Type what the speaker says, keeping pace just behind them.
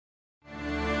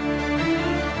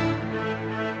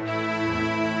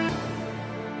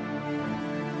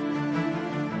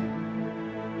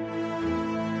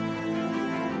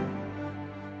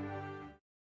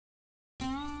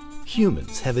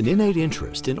Humans have an innate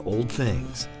interest in old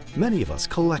things. Many of us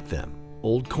collect them.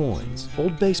 Old coins,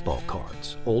 old baseball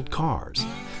cards, old cars.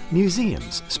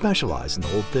 Museums specialize in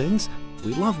old things.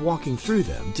 We love walking through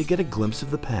them to get a glimpse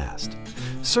of the past.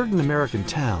 Certain American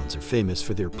towns are famous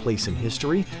for their place in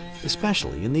history,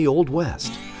 especially in the Old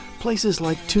West. Places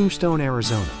like Tombstone,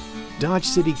 Arizona, Dodge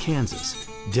City, Kansas,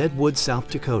 Deadwood, South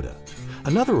Dakota.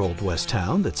 Another Old West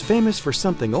town that's famous for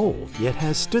something old yet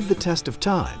has stood the test of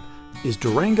time is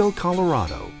Durango,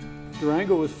 Colorado.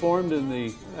 Durango was formed in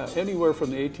the anywhere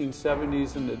from the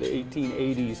 1870s into the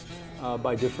 1880s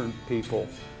by different people.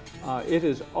 It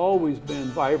has always been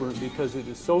vibrant because it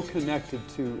is so connected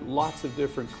to lots of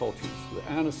different cultures. The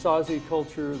Anasazi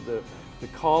culture, the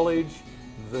college,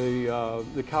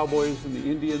 the cowboys and the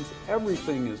Indians,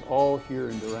 everything is all here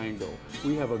in Durango.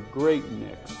 We have a great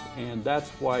mix, and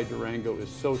that's why Durango is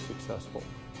so successful.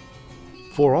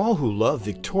 For all who love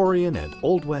Victorian and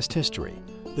Old West history,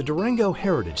 the Durango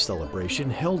Heritage Celebration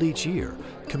held each year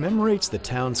commemorates the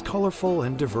town's colorful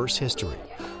and diverse history,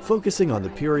 focusing on the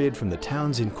period from the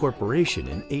town's incorporation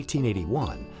in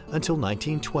 1881 until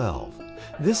 1912.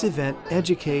 This event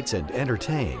educates and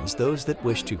entertains those that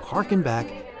wish to harken back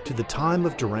to the time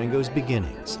of Durango's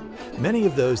beginnings. Many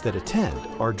of those that attend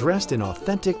are dressed in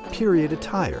authentic period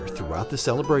attire throughout the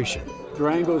celebration.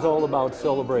 Durango is all about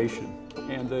celebration,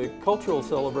 and the cultural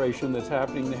celebration that's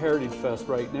happening, the Heritage Fest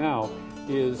right now,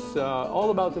 is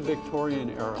all about the Victorian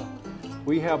era.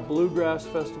 We have bluegrass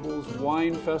festivals,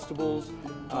 wine festivals,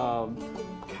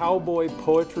 cowboy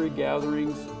poetry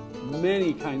gatherings,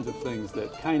 many kinds of things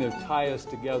that kind of tie us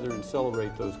together and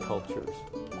celebrate those cultures.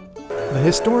 The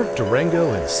historic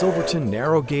Durango and Silverton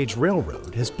Narrow Gauge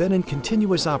Railroad has been in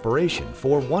continuous operation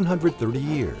for 130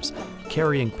 years,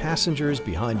 carrying passengers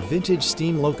behind vintage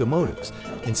steam locomotives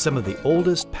and some of the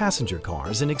oldest passenger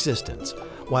cars in existence,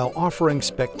 while offering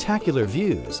spectacular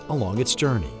views along its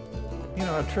journey. You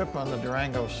know, a trip on the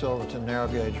Durango-Silverton Narrow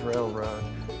Gauge Railroad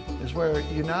is where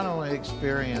you not only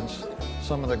experience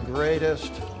some of the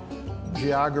greatest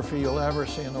geography you'll ever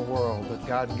see in the world that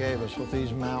God gave us with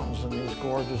these mountains and these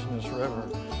gorges and this river,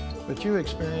 but you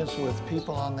experience with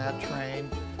people on that train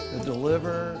that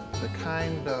deliver the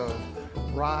kind of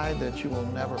ride that you will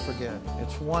never forget.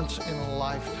 It's once in a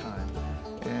lifetime,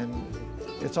 and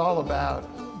it's all about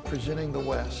presenting the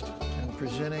West and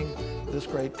presenting this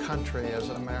great country as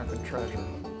an American treasure.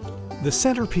 The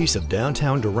centerpiece of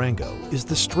downtown Durango is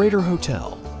the Strater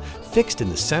Hotel. Fixed in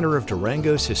the center of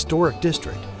Durango's historic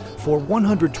district, for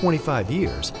 125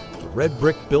 years, the red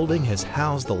brick building has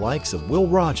housed the likes of Will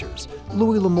Rogers,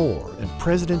 Louis L'Amour, and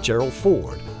President Gerald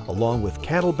Ford, along with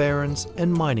cattle barons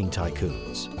and mining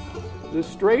tycoons. The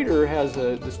Strater has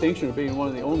a distinction of being one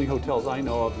of the only hotels I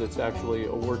know of that's actually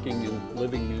a working and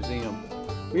living museum.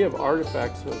 We have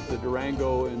artifacts of the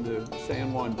Durango and the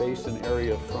San Juan Basin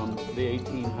area from the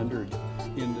 1800s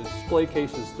in display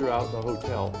cases throughout the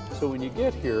hotel. So when you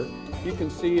get here, you can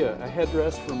see a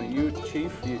headdress from a Ute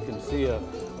chief. You can see a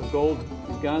gold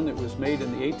gun that was made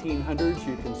in the 1800s.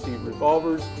 You can see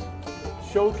revolvers,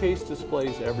 showcase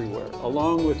displays everywhere,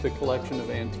 along with the collection of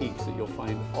antiques that you'll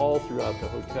find all throughout the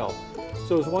hotel.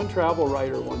 So as one travel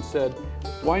writer once said,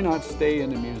 why not stay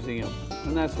in a museum?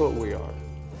 And that's what we are.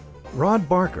 Rod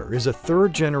Barker is a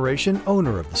third-generation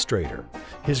owner of the Strater.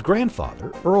 His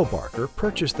grandfather, Earl Barker,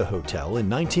 purchased the hotel in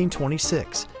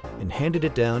 1926 and handed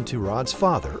it down to Rod's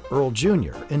father, Earl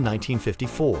Jr., in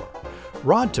 1954.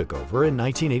 Rod took over in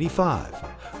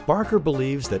 1985. Barker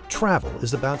believes that travel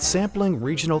is about sampling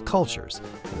regional cultures,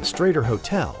 and the Strater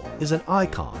Hotel is an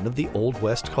icon of the Old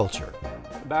West culture.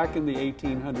 Back in the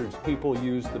 1800s, people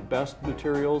used the best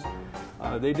materials.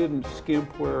 They didn't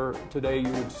skimp where today you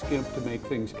would skimp to make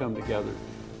things come together.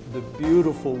 The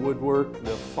beautiful woodwork,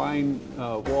 the fine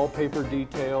wallpaper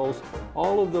details,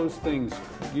 all of those things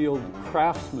yield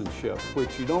craftsmanship,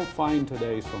 which you don't find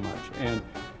today so much. And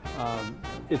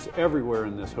it's everywhere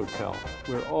in this hotel.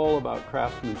 We're all about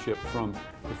craftsmanship, from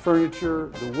the furniture,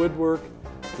 the woodwork,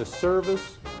 the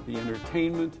service, the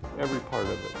entertainment, every part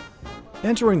of it.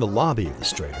 Entering the lobby of the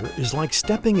Strater is like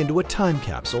stepping into a time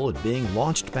capsule and being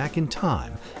launched back in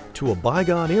time to a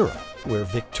bygone era where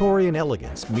Victorian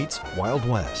elegance meets Wild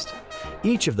West.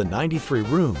 Each of the 93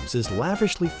 rooms is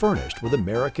lavishly furnished with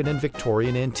American and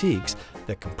Victorian antiques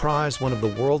that comprise one of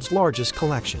the world's largest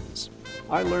collections.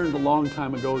 I learned a long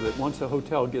time ago that once a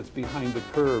hotel gets behind the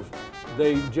curve,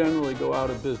 they generally go out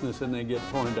of business and they get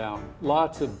torn down.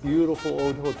 Lots of beautiful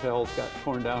old hotels got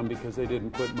torn down because they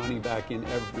didn't put money back in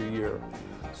every year.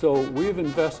 So we've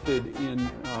invested in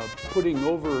putting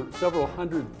over several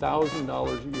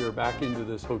 $100,000 a year back into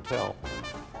this hotel.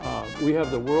 We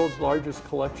have the world's largest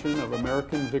collection of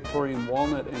American Victorian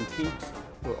walnut antiques.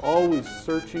 We're always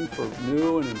searching for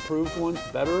new and improved ones,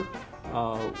 better.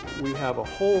 We have a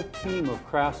whole team of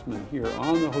craftsmen here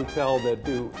on the hotel that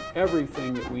do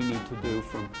everything that we need to do,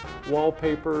 from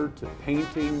wallpaper to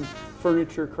painting,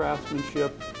 furniture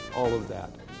craftsmanship, all of that.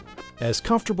 As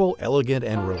comfortable, elegant,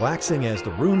 and relaxing as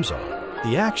the rooms are,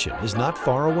 the action is not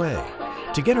far away.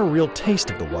 To get a real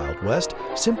taste of the Wild West,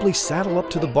 simply saddle up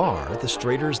to the bar at the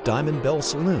Strater's Diamond Bell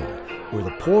Saloon, where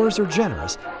the pours are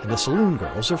generous and the saloon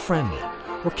girls are friendly.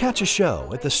 Or catch a show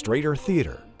at the Strater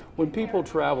Theater. When people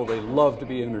travel, they love to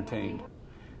be entertained.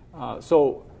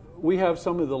 So we have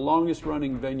some of the longest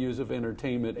running venues of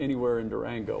entertainment anywhere in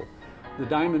Durango. The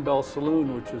Diamond Bell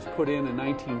Saloon, which was put in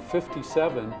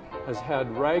 1957, has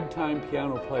had ragtime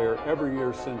piano player every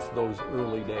year since those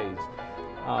early days.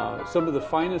 Some of the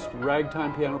finest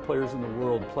ragtime piano players in the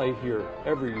world play here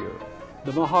every year.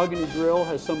 The Mahogany Grill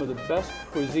has some of the best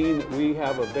cuisine that we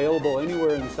have available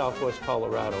anywhere in southwest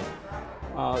Colorado.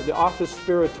 The Office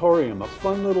Spiritorium, a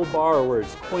fun little bar where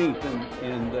it's quaint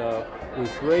and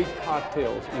with great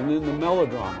cocktails. And then the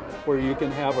Melodrama, where you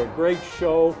can have a great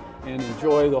show and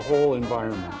enjoy the whole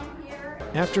environment.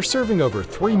 After serving over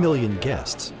 3 million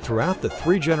guests throughout the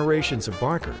 3 generations of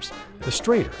Barkers, the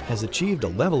Strater has achieved a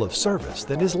level of service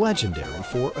that is legendary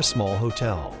for a small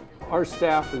hotel. Our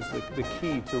staff is the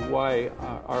key to why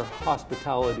our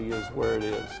hospitality is where it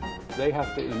is. They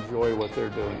have to enjoy what they're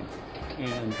doing,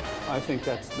 and I think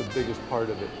that's the biggest part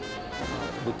of it.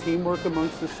 The teamwork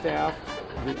amongst the staff,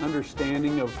 the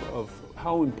understanding of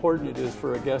how important it is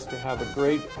for a guest to have a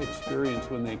great experience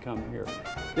when they come here.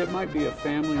 It might be a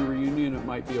family reunion, it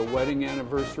might be a wedding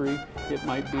anniversary, it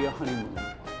might be a honeymoon.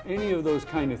 Any of those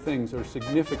kind of things are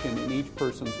significant in each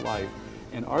person's life,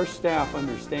 and our staff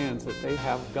understands that they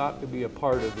have got to be a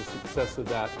part of the success of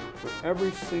that for every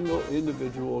single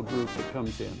individual group that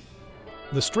comes in.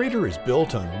 The Strater is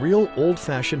built on real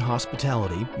old-fashioned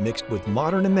hospitality mixed with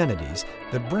modern amenities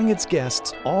that bring its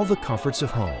guests all the comforts of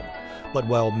home. But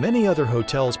while many other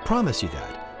hotels promise you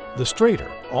that, the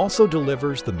Strater also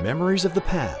delivers the memories of the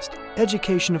past,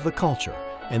 education of the culture,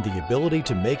 and the ability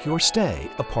to make your stay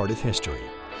a part of history.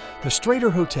 The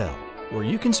Strater Hotel, where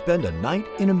you can spend a night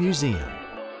in a museum.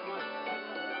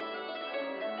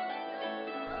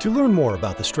 To learn more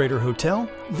about the Strater Hotel,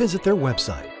 visit their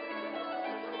website.